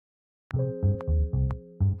Greetings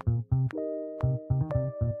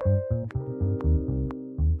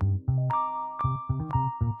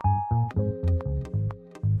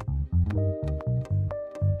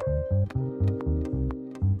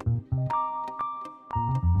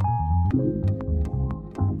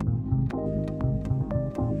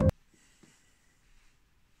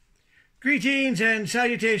and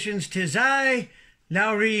salutations, 'tis I,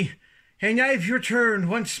 Lowry, and I've returned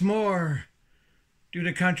once more. Due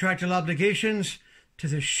to contractual obligations to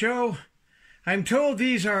this show, I'm told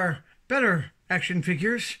these are better action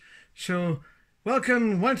figures, so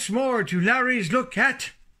welcome once more to Lowry's Look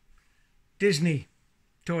at Disney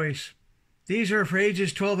Toys. These are for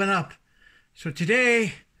ages 12 and up. So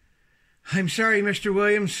today, I'm sorry, Mr.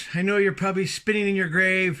 Williams, I know you're probably spinning in your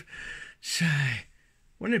grave. Sigh.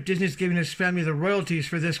 Wonder if Disney's giving his family the royalties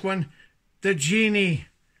for this one. The genie.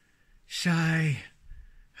 Sigh.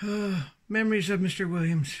 Oh, memories of Mr.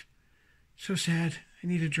 Williams. So sad. I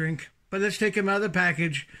need a drink. But let's take him out of the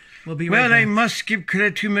package. We'll be right back. Well, I must give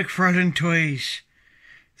credit to McFarlane Toys.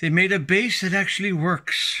 They made a base that actually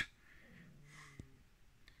works.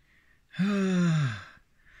 Now,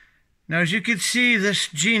 as you can see, this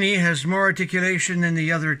genie has more articulation than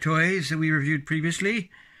the other toys that we reviewed previously.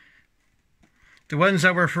 The ones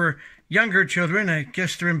that were for younger children, I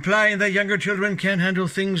guess they're implying that younger children can't handle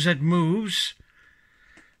things that moves.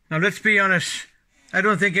 Now, let's be honest. I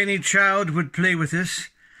don't think any child would play with this.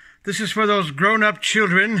 This is for those grown-up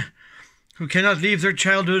children who cannot leave their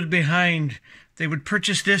childhood behind. They would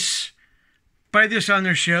purchase this, buy this on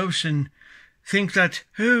their shelves, and think that,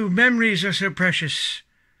 oh, memories are so precious.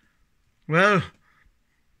 Well,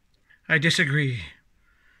 I disagree.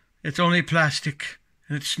 It's only plastic,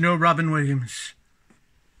 and it's no Robin Williams.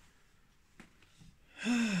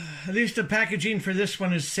 At least the packaging for this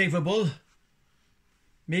one is savable.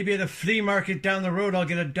 Maybe at a flea market down the road I'll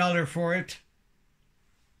get $1 for it.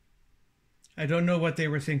 I don't know what they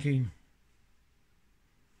were thinking.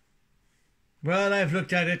 Well, I've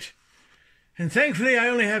looked at it. And thankfully I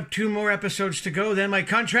only have 2 more episodes to go, then my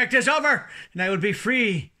contract is over, and I will be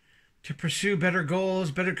free to pursue better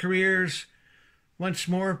goals, better careers, once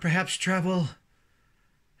more, perhaps travel.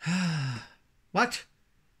 What?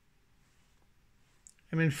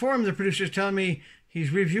 I'm informed the producer's telling me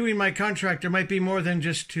he's reviewing my contract. There might be more than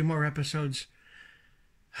just 2 more episodes.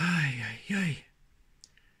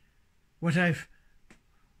 What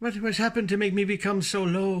has happened to make me become so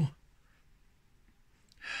low?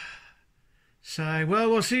 Sigh. Well,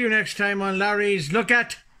 we'll see you next time on Lowry's Look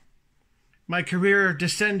at my career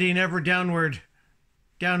descending ever downward.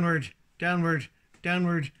 Downward, downward,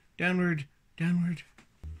 downward, downward, downward.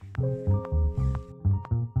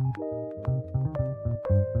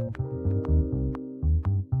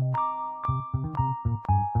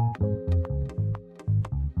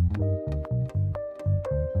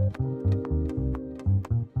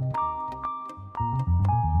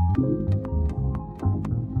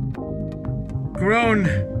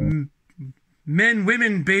 Grown men,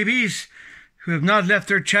 women, babies who have not left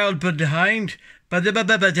their childhood behind.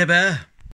 Ba-da-ba-ba-ba-da-ba.